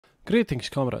Greetings,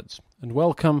 comrades, and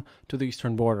welcome to the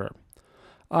Eastern Border.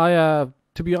 To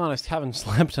be honest, haven't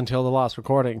slept until the last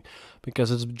recording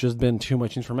because it's just been too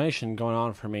much information going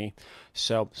on for me.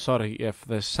 So, sorry if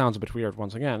this sounds a bit weird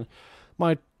once again.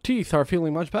 My teeth are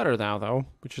feeling much better now, though,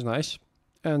 which is nice.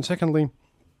 And secondly,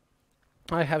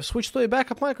 I have switched to a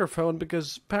backup microphone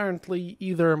because apparently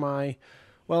either my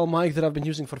mic that I've been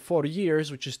using for 4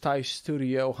 years, which is Thai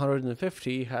Studio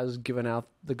 150, has given out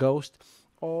the ghost,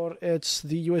 or it's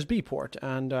the USB port,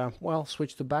 and,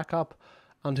 switch to backup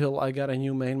until I get a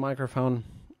new main microphone,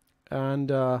 and,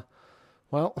 we're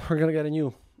gonna get a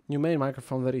new main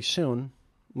microphone very soon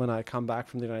when I come back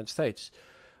from the United States.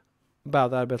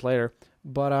 About that a bit later,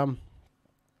 but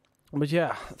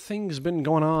yeah, things been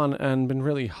going on and been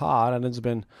really hot, and it's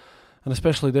been an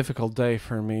especially difficult day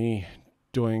for me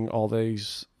doing all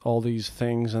these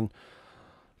things and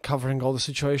covering all the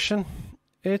situation.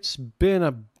 It's been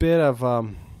a bit of a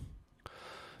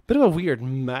weird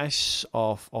mess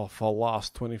of the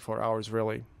last 24 hours,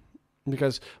 really,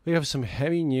 because we have some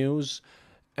heavy news,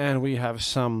 and we have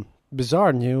some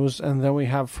bizarre news, and then we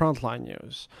have frontline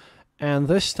news. And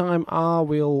this time, I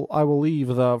will leave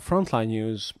the frontline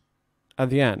news at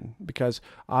the end, because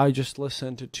I just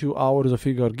listened to 2 hours of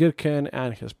Igor Girkin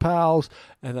and his pals,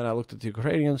 and then I looked at the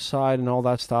Ukrainian side and all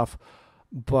that stuff,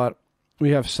 but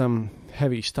we have some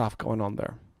heavy stuff going on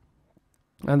there.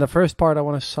 And the first part I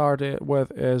want to start it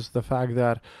with is the fact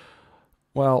that,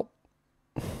 on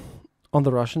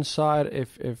the Russian side,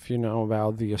 if you know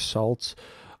about the assaults,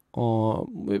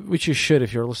 which you should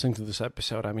if you're listening to this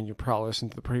episode, I mean, you probably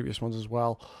listened to the previous ones as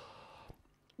well.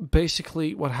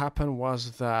 Basically, what happened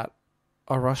was that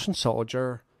a Russian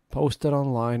soldier posted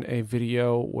online a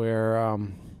video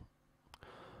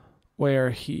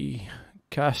where he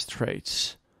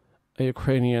castrates a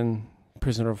Ukrainian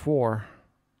prisoner of war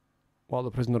while the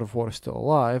prisoner of war is still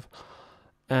alive,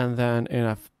 and then in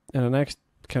a next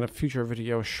kind of future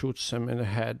video shoots him in the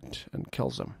head and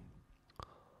kills him.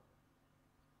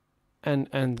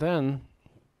 And then,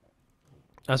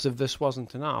 as if this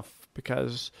wasn't enough,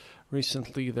 because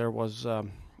recently there was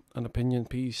an opinion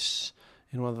piece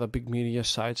in one of the big media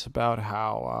sites about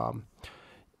how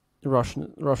the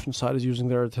Russian side is using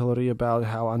their artillery, about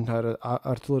how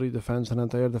anti-artillery defense and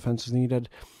anti-air defense is needed.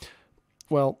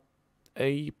 Well,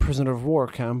 a prisoner of war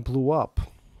camp blew up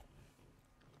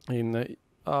in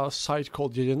a site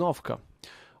called Yedinovka,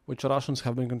 which Russians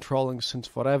have been controlling since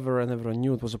forever, and everyone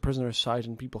knew it was a prisoner site,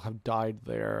 and people have died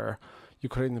there,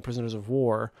 Ukrainian prisoners of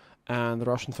war. And the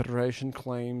Russian Federation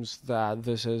claims that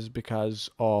this is because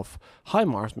of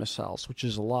HIMARS missiles, which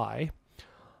is a lie.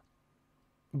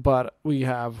 But we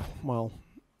have,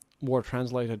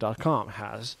 wartranslator.com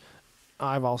has.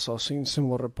 I've also seen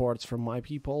similar reports from my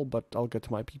people, but I'll get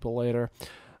to my people later.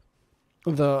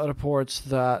 The reports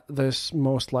that this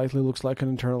most likely looks like an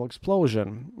internal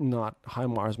explosion, not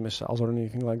HIMARS missiles or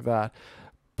anything like that.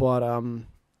 But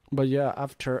yeah,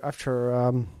 after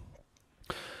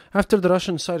the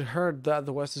Russian side heard that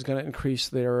the West is going to increase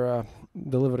their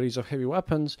deliveries of heavy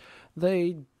weapons,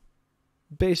 they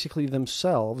basically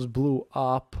themselves blew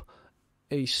up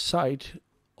a site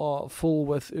full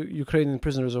with Ukrainian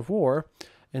prisoners of war,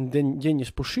 and then Denis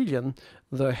Pushilin,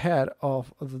 the head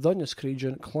of the Donetsk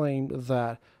region, claimed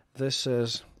that this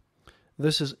is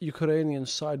Ukrainian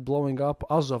side blowing up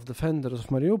Azov defenders of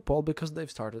Mariupol because they've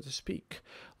started to speak.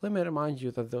 Let me remind you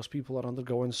that those people are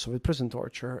undergoing Soviet prison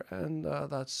torture, and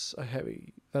that's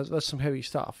some heavy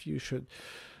stuff. You should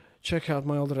check out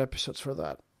my older episodes for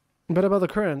that. But about the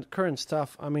current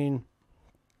stuff, I mean,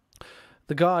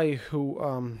 the guy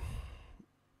who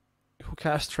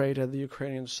castrated the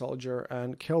Ukrainian soldier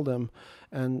and killed him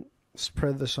and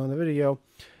spread this on the video.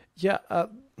 Yeah,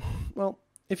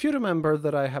 if you remember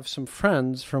that I have some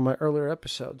friends from my earlier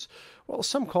episodes,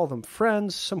 some call them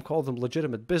friends, some call them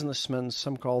legitimate businessmen,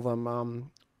 some call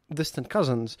them distant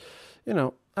cousins.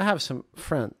 I have some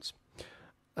friends.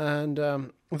 And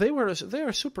they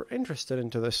are super interested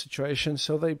into this situation,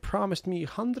 so they promised me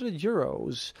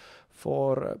 €100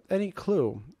 for any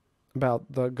clue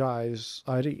about the guy's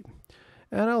ID.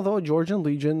 And although Georgian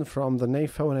Legion from the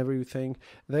NATO and everything,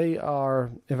 they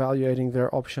are evaluating their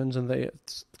options, and they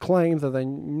claim that they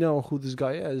know who this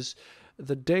guy is,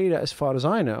 the data, as far as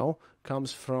I know,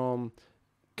 comes from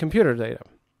computer data,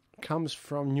 comes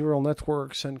from neural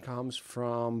networks, and comes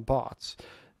from bots.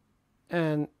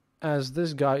 And as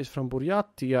this guy is from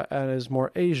Buryatia and is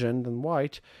more Asian than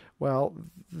white,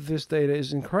 this data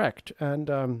is incorrect. And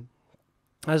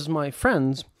as my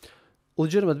friends,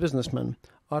 legitimate businessmen,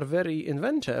 are very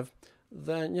inventive,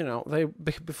 then,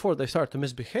 before they start to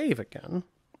misbehave again,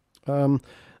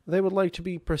 they would like to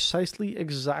be precisely,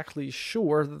 exactly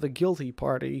sure that the guilty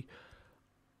party,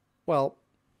 well,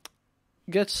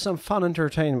 gets some fun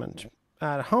entertainment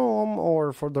at home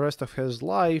or for the rest of his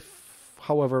life,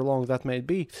 however long that may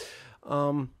be.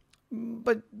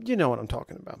 But you know what I'm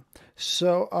talking about.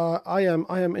 So I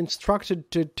am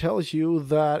instructed to tell you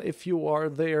that if you are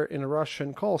there in a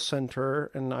Russian call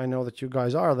center, and I know that you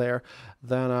guys are there,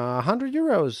 then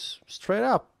 €100 straight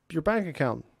up your bank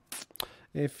account.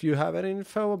 If you have any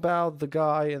info about the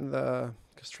guy in the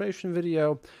castration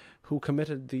video who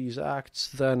committed these acts,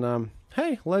 then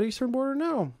hey, let Eastern Border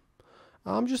know.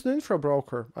 I'm just an info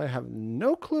broker. I have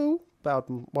no clue about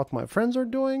what my friends are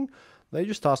doing. They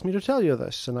just asked me to tell you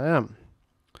this, and I am.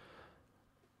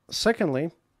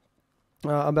 Secondly,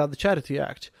 about the Charity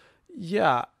Act.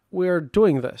 Yeah, we're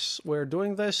doing this.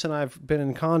 And I've been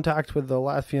in contact with the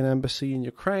Latvian embassy in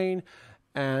Ukraine,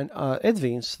 and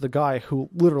Edvins, the guy who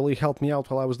literally helped me out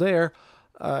while I was there,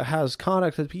 has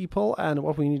contacted people, and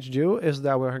what we need to do is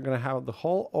that we're going to have the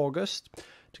whole August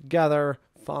to gather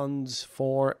funds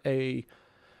for a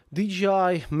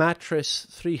DJI Mattress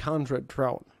 300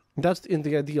 drone. That's in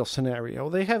the ideal scenario.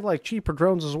 They have like cheaper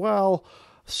drones as well.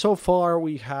 So far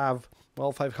we have,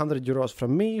 well, €500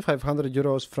 from me,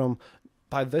 €500 from,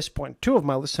 by this point, 2 of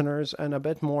my listeners, and a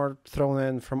bit more thrown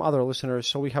in from other listeners.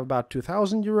 So we have about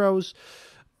 €2,000.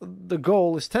 The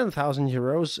goal is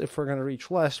 €10,000. If we're going to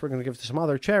reach less, we're going to give to some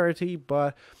other charity,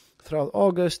 but throughout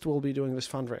August we'll be doing this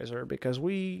fundraiser because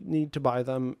we need to buy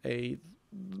them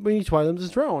this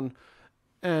drone.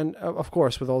 And of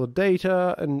course, with all the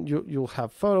data, and you'll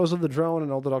have photos of the drone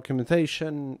and all the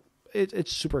documentation,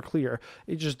 it's super clear.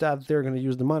 It's just that they're going to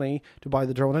use the money to buy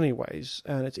the drone anyways.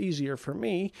 And it's easier for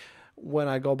me when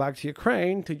I go back to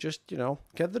Ukraine to just,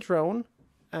 get the drone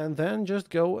and then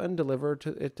just go and deliver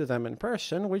it to them in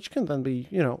person, which can then be,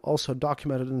 also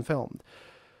documented and filmed.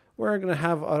 We're going to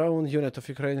have our own unit of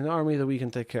Ukrainian army that we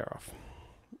can take care of.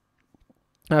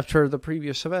 After the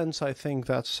previous events, I think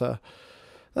that's a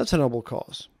noble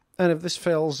cause. And if this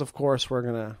fails, of course, we're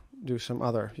going to do some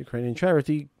other Ukrainian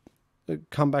charity.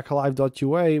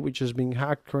 Comebackalive.ua, which is being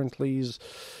hacked currently, is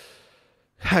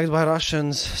hacked by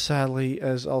Russians, sadly,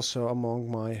 is also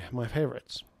among my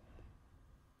favorites.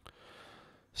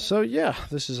 So yeah,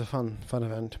 this is a fun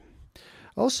event.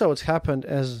 Also, what's happened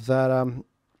is that,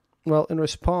 in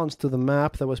response to the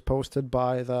map that was posted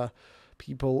by the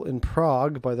people in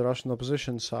Prague, by the Russian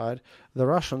opposition side, the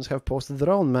Russians have posted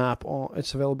their own map.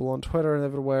 It's available on Twitter and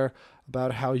everywhere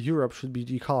about how Europe should be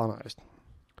decolonized.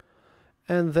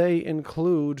 And they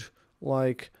include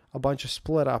like a bunch of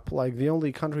split up. Like the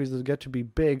only countries that get to be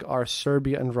big are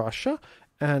Serbia and Russia.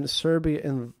 And Serbia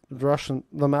in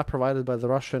the map provided by the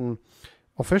Russian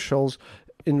officials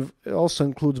also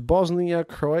includes Bosnia,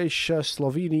 Croatia,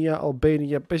 Slovenia,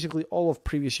 Albania, basically all of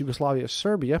previous Yugoslavia,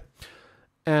 Serbia.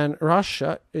 And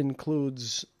Russia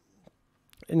includes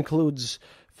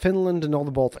Finland and all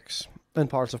the Baltics and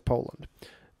parts of Poland.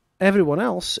 Everyone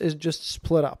else is just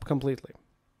split up completely.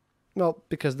 Well,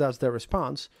 because that's their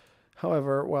response.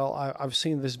 However, I've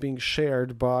seen this being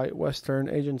shared by Western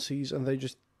agencies, and they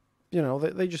just,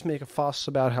 they just make a fuss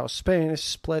about how Spain is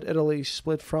split, Italy is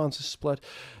split, France is split.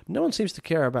 No one seems to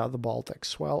care about the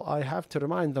Baltics. Well, I have to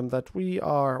remind them that we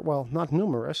are, not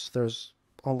numerous. There's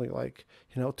only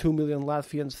 2 million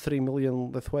Latvians, 3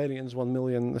 million Lithuanians, 1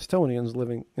 million Estonians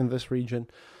living in this region.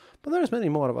 But there's many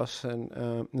more of us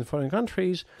in foreign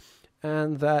countries,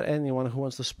 and that anyone who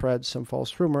wants to spread some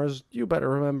false rumors, you better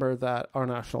remember that our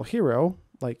national hero,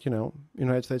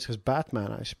 United States has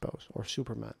Batman, I suppose, or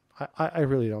Superman. I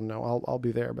really don't know. I'll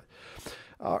be there. But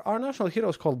our national hero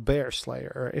is called Bear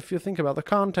Slayer. If you think about the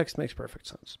context, it makes perfect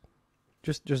sense.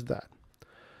 Just that.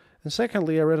 And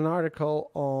secondly, I read an article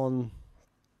on,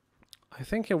 I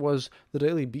think it was the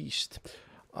Daily Beast.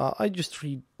 I just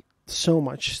read so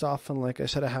much stuff, and like I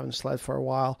said, I haven't slept for a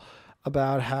while,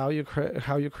 about how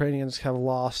Ukrainians have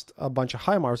lost a bunch of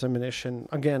HIMARS ammunition.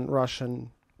 Again, Russian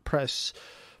press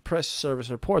service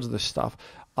reports this stuff.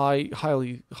 I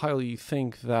highly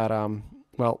think that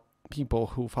people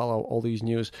who follow all these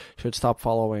news should stop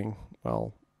following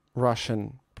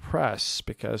Russian press,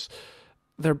 because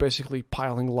they're basically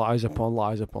piling lies upon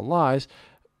lies upon lies.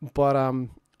 But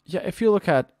if you look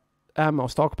at ammo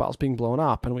stockpiles being blown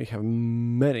up, and we have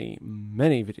many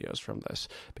videos from this,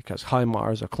 because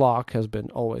HIMARS o'clock has been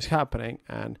always happening,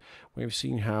 and we've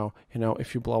seen how,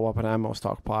 if you blow up an ammo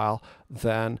stockpile,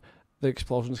 then the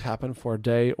explosions happen for a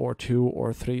day or 2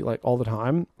 or 3, all the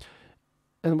time.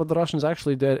 And what the Russians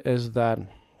actually did is that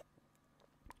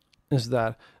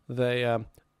they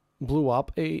blew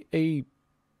up a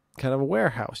kind of a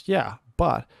warehouse. Yeah,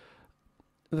 but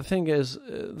the thing is,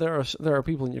 there are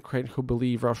people in Ukraine who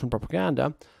believe Russian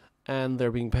propaganda, and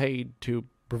they're being paid to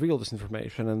reveal this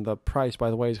information. And the price, by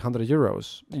the way, is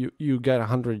 €100. You get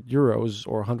 €100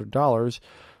 or $100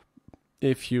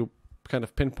 if you kind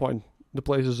of pinpoint the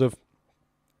places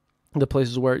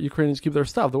where Ukrainians keep their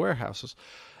stuff, the warehouses.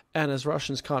 And as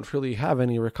Russians can't really have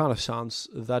any reconnaissance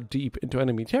that deep into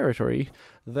enemy territory,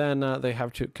 then they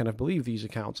have to kind of believe these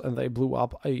accounts, and they blew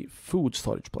up a food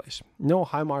storage place. No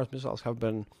HIMARS missiles have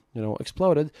been,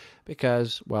 exploded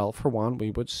because, well, for one,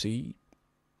 we would see,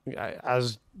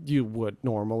 as you would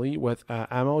normally with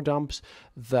ammo dumps,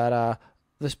 that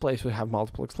this place would have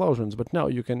multiple explosions. But no,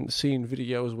 you can see in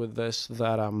videos with this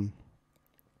that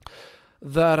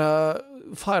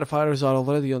firefighters are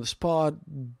already on the spot,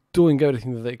 doing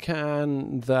everything that they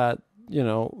can, that,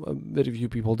 very few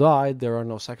people died, there are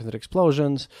no secondary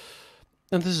explosions.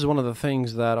 And this is one of the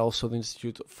things that also the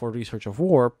Institute for Research of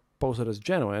War posted as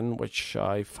genuine, which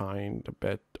I find a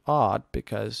bit odd,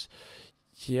 because,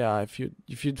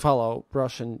 if you'd follow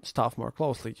Russian stuff more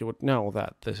closely, you would know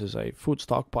that this is a food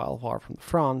stockpile far from the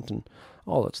front and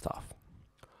all that stuff.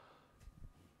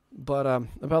 But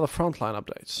about the frontline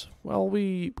updates, well,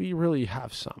 we really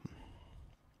have some.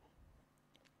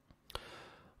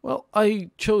 Well,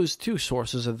 I chose two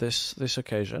sources at this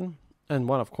occasion, and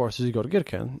one, of course, is Igor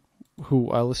Girkin, who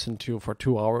I listened to for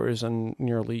 2 hours and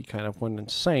nearly kind of went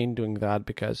insane doing that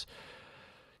because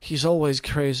he's always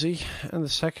crazy. And the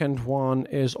second one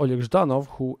is Oleg Zhdanov,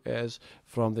 who is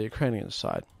from the Ukrainian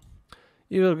side.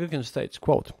 Igor Girkin states,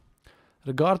 quote,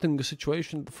 "Regarding the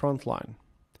situation at the front line,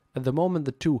 at the moment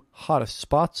the two hottest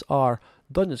spots are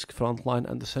Donetsk front line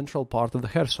and the central part of the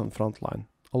Kherson front line,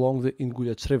 along the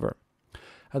Ingulets River.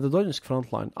 At the Donetsk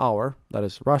front line, our, that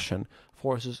is Russian,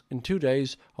 forces in 2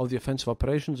 days of the offensive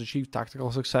operations achieved tactical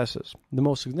successes. The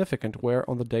most significant were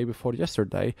on the day before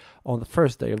yesterday, on the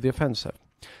first day of the offensive.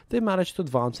 They managed to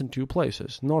advance in 2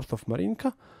 places. North of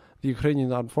Marinka, the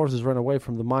Ukrainian armed forces ran away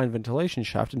from the mine ventilation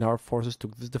shaft and our forces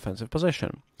took this defensive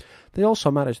position. They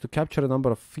also managed to capture a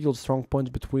number of field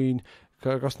strongpoints between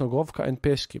Krasnogovka and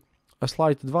Peski. A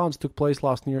slight advance took place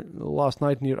last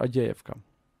night near Adeyevka.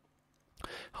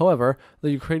 However,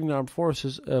 the Ukrainian armed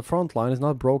forces front line is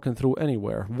not broken through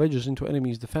anywhere. Wedges into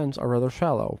enemy's defense are rather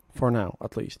shallow, for now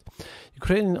at least.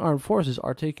 Ukrainian armed forces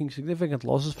are taking significant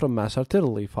losses from mass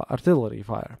artillery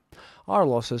fire. Our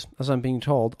losses, as I'm being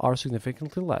told, are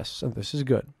significantly less, and this is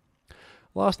good.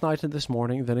 Last night and this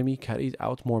morning, the enemy carried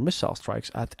out more missile strikes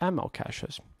at ammo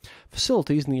caches.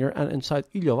 Facilities near and inside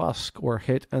Ilyovask were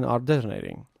hit and are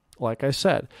detonating. Like I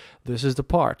said, this is the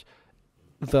part.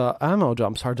 The ammo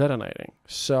dumps are detonating.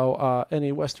 So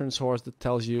any Western source that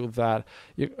tells you that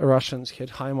Russians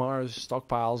hit HIMARS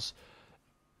stockpiles,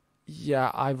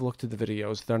 I've looked at the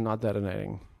videos. They're not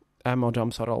detonating. Ammo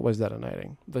dumps are always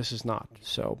detonating. This is not.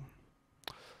 So,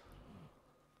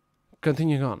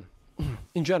 continuing on.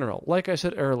 In general, like I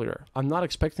said earlier, I'm not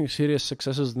expecting serious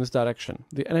successes in this direction.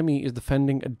 The enemy is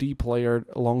defending a deep layered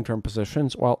long-term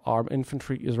positions, while our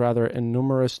infantry is rather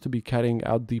innumerous to be carrying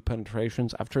out deep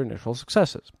penetrations after initial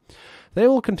successes. They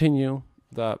will continue,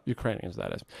 the Ukrainians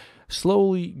that is,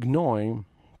 slowly gnawing,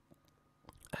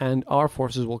 and our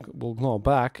forces will gnaw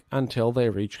back until they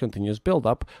reach continuous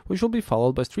build-up, which will be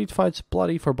followed by street fights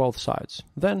bloody for both sides.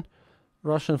 Then,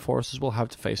 Russian forces will have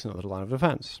to face another line of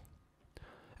defense.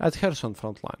 At Kherson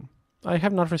front line, I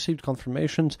have not received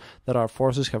confirmations that our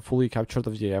forces have fully captured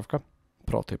Avdiivka,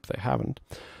 pro tip they haven't,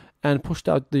 and pushed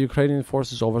out the Ukrainian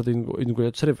forces over the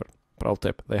Ingulets River, pro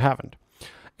tip they haven't.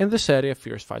 In this area,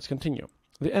 fierce fights continue.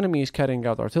 The enemy is carrying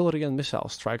out artillery and missile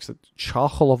strikes at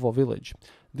Chakholovo village,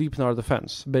 deep in our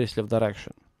defense, Bereslev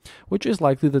direction, which is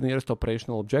likely the nearest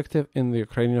operational objective in the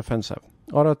Ukrainian offensive.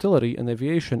 Our artillery and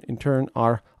aviation, in turn,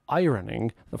 are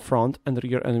ironing the front and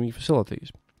rear enemy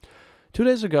facilities. 2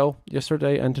 days ago,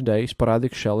 yesterday and today,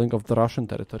 sporadic shelling of the Russian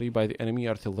territory by the enemy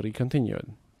artillery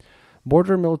continued.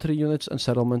 Border military units and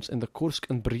settlements in the Kursk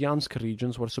and Bryansk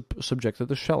regions were subjected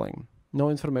to shelling. No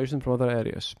information from other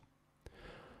areas.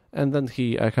 And then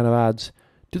he kind of adds,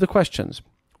 to the questions,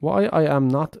 why I am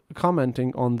not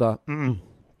commenting on the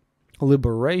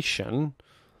liberation,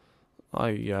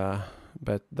 I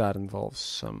bet that involves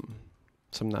some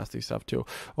nasty stuff too,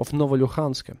 of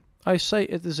Novoluhansk. I say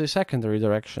it is a secondary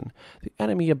direction. The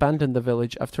enemy abandoned the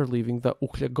village after leaving the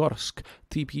Uklegorsk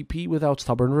TPP without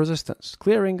stubborn resistance,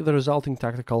 clearing the resulting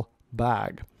tactical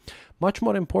bag. Much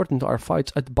more important are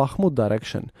fights at Bakhmut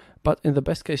direction, but in the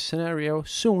best-case scenario,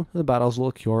 soon the battles will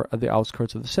occur at the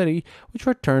outskirts of the city, which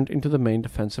were turned into the main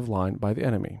defensive line by the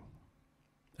enemy."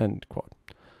 End quote.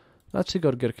 That's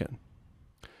Igor Girkin.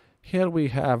 Here we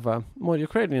have a more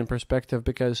Ukrainian perspective,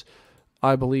 because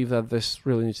I believe that this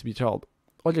really needs to be told.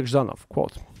 Oleg Zhanov,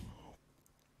 quote,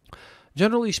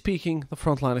 "Generally speaking, the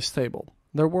front line is stable.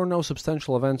 There were no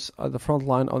substantial events at the front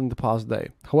line on the past day.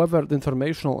 However, the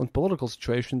informational and political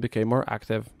situation became more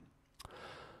active.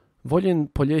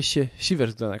 Volyn Polesye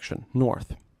Siversk direction,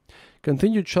 north.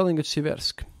 Continued shelling at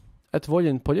Siversk. At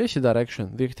Volyn Polesye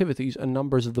direction, the activities and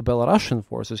numbers of the Belarusian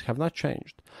forces have not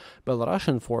changed.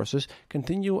 Belarusian forces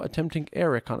continue attempting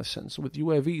air reconnaissance with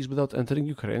UAVs without entering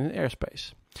Ukrainian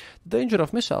airspace. The danger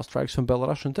of missile strikes from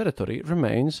Belarusian territory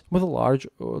remains with a large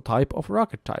type of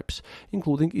rocket types,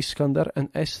 including Iskander and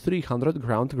S-300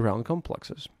 ground-to-ground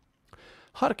complexes.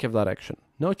 Kharkiv direction.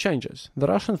 No changes. The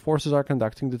Russian forces are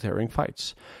conducting deterring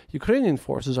fights. Ukrainian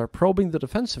forces are probing the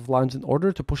defensive lines in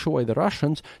order to push away the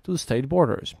Russians to the state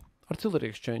borders. Artillery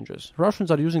exchanges.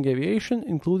 Russians are using aviation,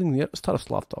 including near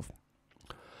Staroslavtov.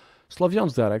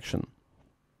 Slavyansk direction.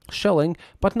 Shelling,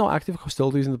 but no active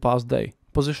hostilities in the past day.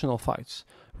 Positional fights.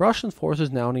 Russian forces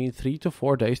now need 3 to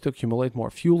 4 days to accumulate more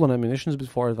fuel and ammunition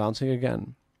before advancing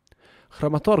again.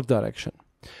 Kramatorsk direction.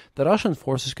 The Russian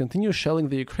forces continue shelling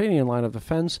the Ukrainian line of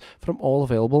defense from all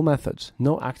available methods.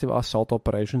 No active assault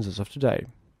operations as of today.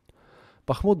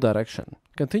 Bakhmut direction.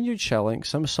 Continued shelling,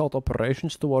 some assault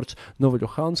operations towards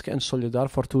Novoluhansk and Solidar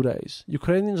for 2 days.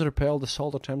 Ukrainians repelled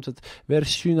assault attempts at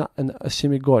Vershina and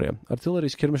Semigorye. Artillery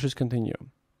skirmishes continue.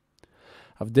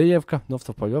 Avdiivka,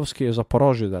 Novtopolevsky, and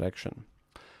Zaporozhye direction.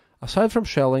 Aside from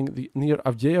shelling near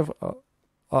Avdiivka,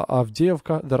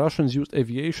 the Russians used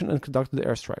aviation and conducted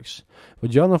airstrikes.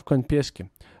 Vodyanovka and Pieski.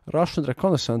 Russian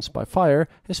reconnaissance by fire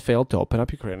has failed to open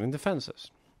up Ukrainian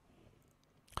defenses.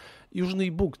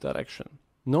 Yuzhny Bug direction.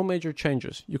 No major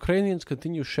changes. Ukrainians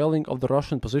continue shelling of the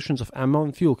Russian positions of ammo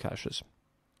and fuel caches,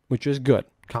 which is good.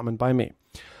 Comment by me.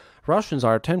 Russians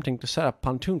are attempting to set up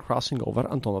pontoon crossing over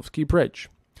Antonovsky Bridge.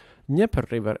 Dnieper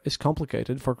River is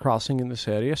complicated for crossing in this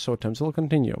area, so attempts will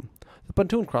continue. The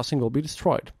pontoon crossing will be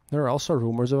destroyed. There are also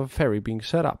rumors of a ferry being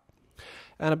set up.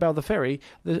 And about the ferry,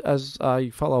 as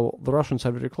I follow the Russian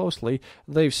side very closely,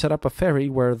 they've set up a ferry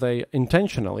where they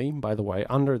intentionally, by the way,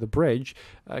 under the bridge,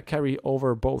 carry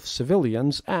over both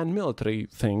civilians and military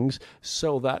things,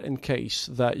 so that in case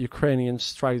that Ukrainians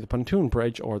strike the pontoon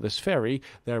bridge or this ferry,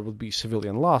 there will be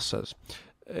civilian losses.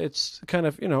 It's kind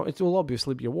of, it will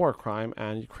obviously be a war crime,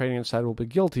 and Ukrainian side will be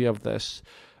guilty of this,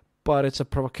 but it's a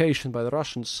provocation by the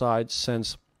Russian side,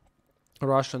 since the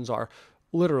Russians are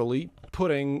literally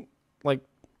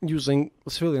using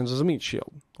civilians as a meat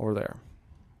shield over there.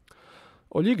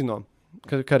 Oligno,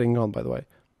 carrying on by the way,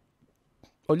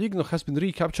 Oligno has been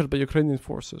recaptured by Ukrainian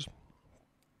forces.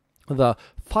 The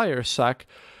fire sack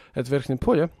at Verkhne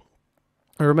Polye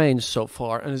remains so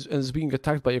far and is being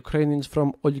attacked by Ukrainians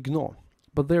from Oligno,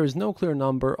 but there is no clear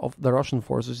number of the Russian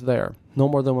forces there, no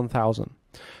more than 1,000.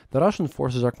 The Russian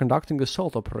forces are conducting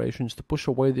assault operations to push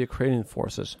away the Ukrainian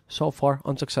forces, so far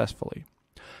unsuccessfully.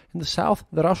 In the south,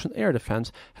 the Russian air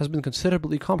defense has been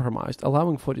considerably compromised,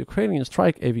 allowing for the Ukrainian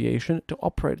strike aviation to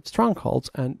operate at strongholds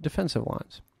and defensive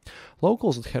lines.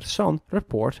 Locals at Kherson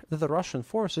report that the Russian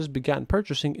forces began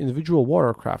purchasing individual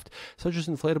watercraft, such as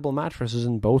inflatable mattresses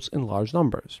and boats in large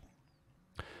numbers.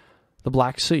 The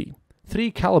Black Sea. 3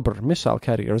 Caliber missile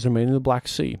carriers remain in the Black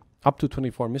Sea. Up to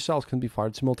 24 missiles can be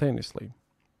fired simultaneously.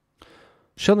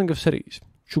 Shelling of cities.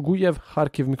 Chuguyev,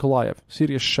 Kharkiv, Mykolaiv.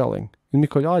 Serious shelling. In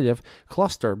Mykolaiv,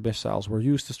 cluster missiles were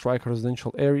used to strike a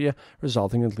residential area,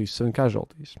 resulting in at least 7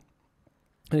 casualties.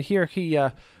 And here he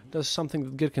does something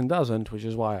that Girkin doesn't, which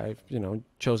is why I've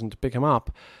chosen to pick him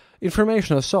up.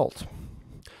 Information assault.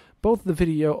 Both the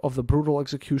video of the brutal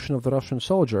execution of the Russian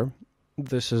soldier,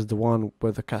 this is the one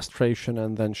with the castration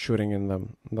and then shooting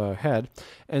in the head,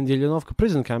 and the Lenovka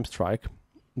prison camp strike,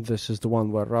 this is the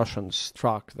one where Russians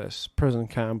struck this prison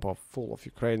camp full of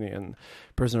Ukrainian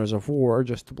prisoners of war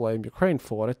just to blame Ukraine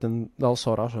for it, and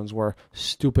also Russians were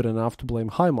stupid enough to blame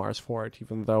HIMARS for it,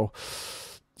 even though,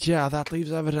 that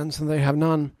leaves evidence and they have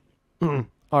none,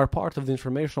 are part of the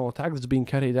informational attack that's being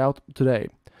carried out today.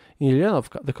 In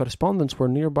Lenovka, the correspondents were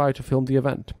nearby to film the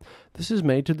event. This is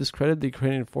made to discredit the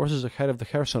Ukrainian forces ahead of the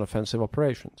Kherson offensive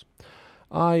operations.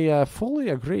 I fully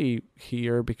agree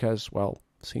here because,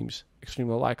 seems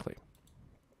extremely likely.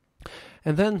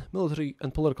 And then military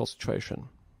and political situation.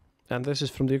 And this is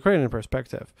from the Ukrainian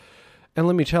perspective. And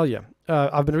let me tell you,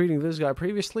 I've been reading this guy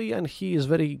previously, and he is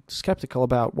very skeptical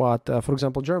about what, for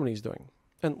example, Germany is doing.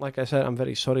 And like I said, I'm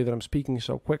very sorry that I'm speaking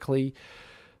so quickly.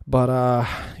 But,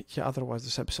 otherwise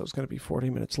this episode is going to be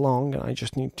 40 minutes long, and I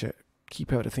just need to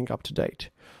keep everything up to date.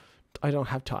 I don't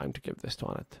have time to give this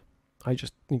on it. I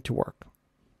just need to work.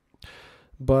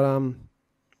 But,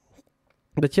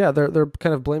 But yeah, they're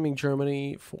kind of blaming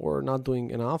Germany for not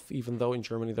doing enough, even though in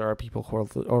Germany there are people who are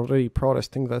already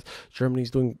protesting that Germany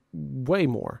is doing way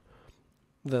more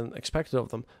than expected of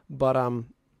them. But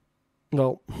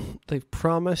well, they've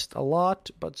promised a lot,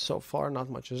 but so far not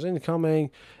much is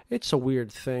incoming. It's a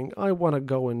weird thing. I want to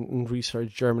go and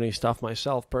research Germany stuff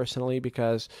myself personally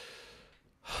because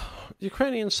the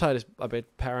Ukrainian side is a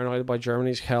bit paranoid by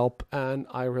Germany's help, and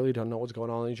I really don't know what's going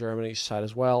on in Germany's side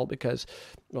as well because,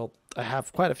 well, I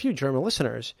have quite a few German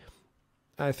listeners.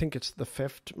 I think it's the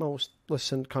 5th most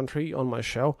listened country on my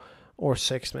show, or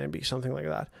 6th maybe, something like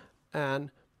that.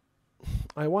 And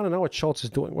I want to know what Schultz is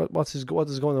doing. What is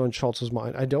going on in Schultz's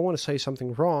mind? I don't want to say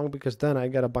something wrong because then I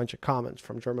get a bunch of comments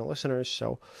from German listeners,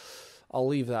 so I'll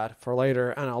leave that for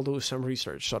later, and I'll do some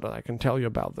research so that I can tell you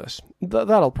about this.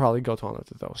 That'll probably go to another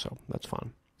though, so that's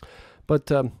fun.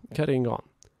 But carrying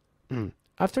on.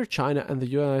 After China and the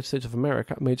United States of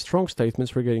America made strong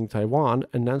statements regarding Taiwan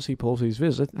and Nancy Pelosi's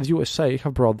visit, the USA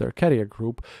have brought their carrier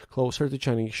group closer to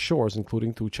Chinese shores,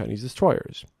 including 2 Chinese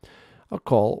destroyers. A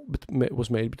call was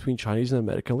made between Chinese and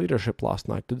American leadership last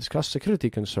night to discuss security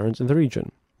concerns in the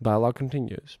region. Dialogue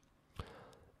continues.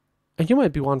 And you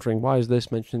might be wondering, why is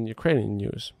this mentioned in Ukrainian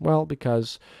news? Well,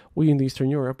 because we in Eastern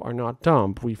Europe are not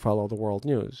dumb. We follow the world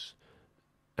news.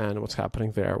 And what's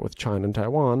happening there with China and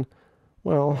Taiwan,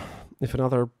 well, if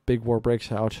another big war breaks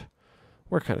out,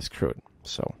 we're kind of screwed.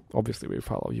 So, obviously, we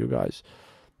follow you guys.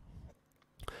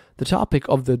 The topic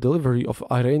of the delivery of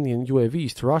Iranian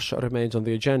UAVs to Russia remains on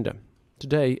the agenda.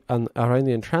 Today, an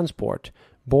Iranian transport,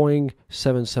 Boeing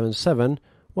 777,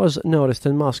 was noticed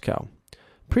in Moscow.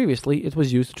 Previously, it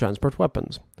was used to transport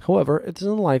weapons. However, it is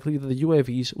unlikely that the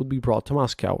UAVs would be brought to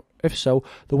Moscow. If so,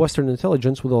 the Western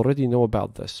intelligence would already know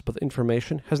about this, but the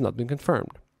information has not been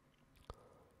confirmed.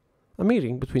 A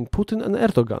meeting between Putin and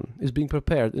Erdogan is being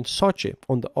prepared in Sochi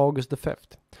on August the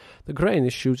 5th. The grain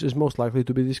issues is most likely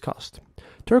to be discussed.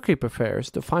 Turkey prepares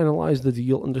to finalize the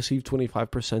deal and receive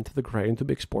 25% of the grain to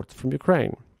be exported from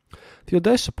Ukraine. The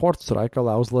Odessa port strike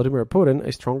allows Vladimir Putin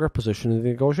a stronger position in the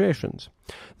negotiations.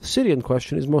 The Syrian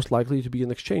question is most likely to be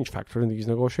an exchange factor in these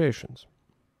negotiations.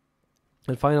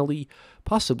 And finally,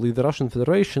 possibly the Russian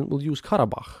Federation will use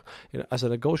Karabakh as a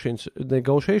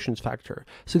negotiations factor,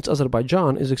 since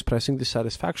Azerbaijan is expressing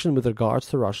dissatisfaction with regards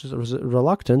to Russia's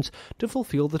reluctance to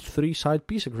fulfill the 3-side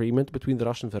peace agreement between the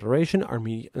Russian Federation,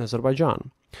 Armenia, and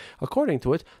Azerbaijan. According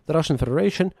to it, the Russian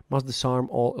Federation must disarm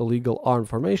all illegal armed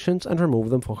formations and remove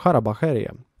them from Karabakh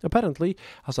area. Apparently,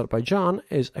 Azerbaijan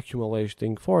is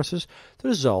accumulating forces to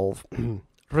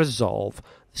resolve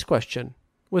this question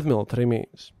with military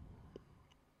means.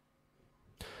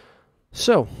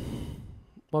 So,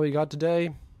 what we got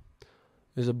today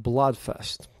is a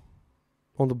bloodfest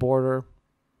on the border,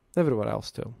 everywhere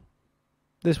else too.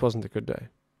 This wasn't a good day.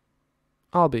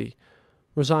 I'll be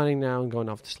resigning now and going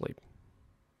off to sleep.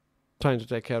 Trying to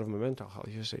take care of my mental health,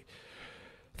 you see.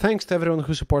 Thanks to everyone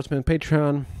who supports me on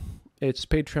Patreon. It's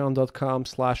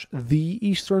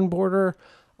patreon.com/theeasternborder.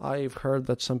 I've heard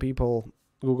that some people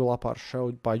Google up our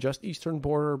show by just Eastern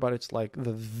Border, but it's like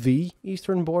the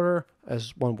Eastern Border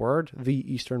as one word,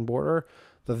 the Eastern Border.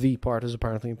 The "the" part is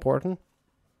apparently important.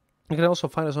 You can also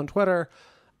find us on Twitter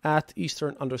at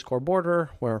Eastern_border,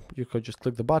 where you could just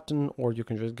click the button, or you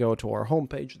can just go to our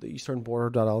homepage,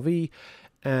 theeasternborder.lv,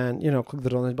 and, click the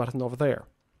donate button over there.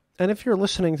 And if you're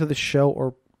listening to this show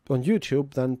or on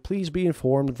YouTube, then please be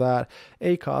informed that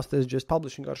Acast is just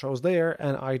publishing our shows there,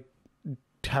 and I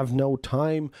have no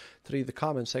time to read the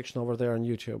comment section over there on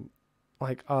YouTube.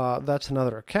 That's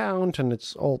another account, and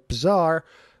it's all bizarre.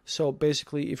 So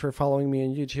basically, if you're following me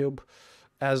on YouTube,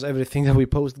 as everything that we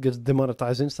post gets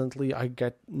demonetized instantly, I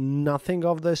get nothing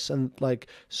of this, and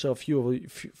so few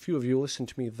of you listen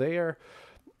to me there.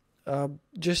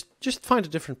 Just find a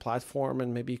different platform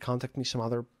and maybe contact me some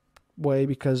other way,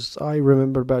 because I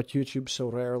remember about YouTube so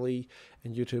rarely,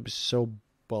 and YouTube is so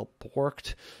well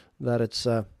porked that it's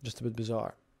just a bit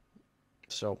bizarre.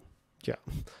 So, yeah,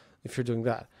 if you're doing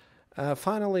that.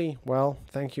 Finally, well,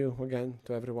 thank you again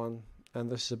to everyone. And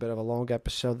this is a bit of a long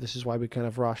episode. This is why we kind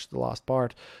of rushed the last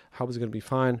part. I hope it's going to be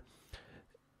fine.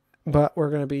 But we're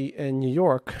going to be in New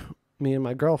York, me and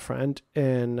my girlfriend,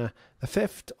 in the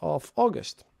 5th of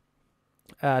August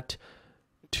at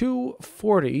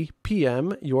 2:40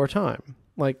 p.m. your time,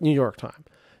 like New York time.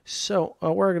 So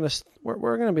we're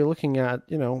gonna be looking at,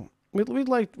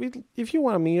 if you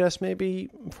want to meet us maybe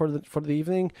for the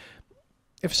evening,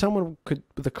 if someone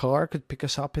with a car could pick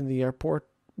us up in the airport,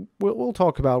 we'll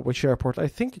talk about which airport. I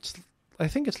think it's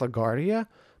LaGuardia,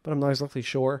 but I'm not exactly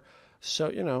sure.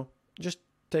 So just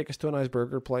take us to a nice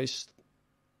burger place,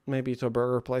 maybe to a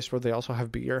burger place where they also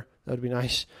have beer. That'd be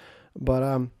nice.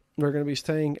 But we're going to be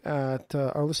staying at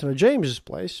our listener James's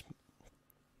place.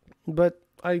 But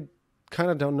I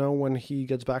kind of don't know when he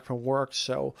gets back from work,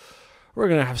 so we're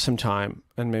going to have some time,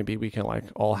 and maybe we can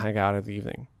all hang out in the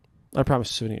evening. I promise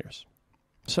souvenirs.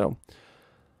 So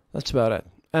that's about it.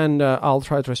 And I'll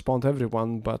try to respond to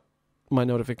everyone, but my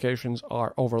notifications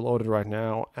are overloaded right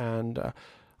now, and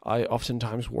I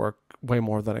oftentimes work way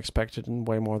more than expected and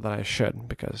way more than I should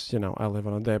because, I live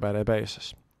on a day-by-day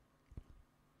basis.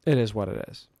 It is what it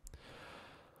is.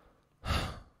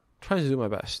 Trying to do my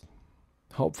best.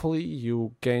 Hopefully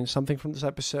you gain something from this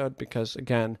episode because,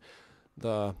 again,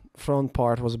 the front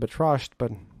part was a bit rushed,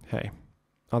 but hey,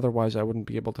 otherwise I wouldn't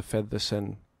be able to fit this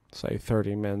in, say,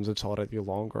 30 minutes. It's already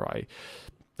longer. I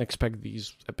expect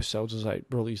these episodes, as I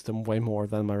release them, way more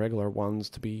than my regular ones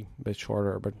to be a bit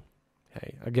shorter, but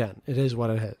hey, again, it is what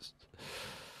it is.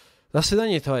 До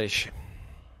свидания, товарищи.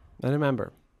 And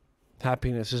remember,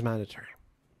 happiness is mandatory.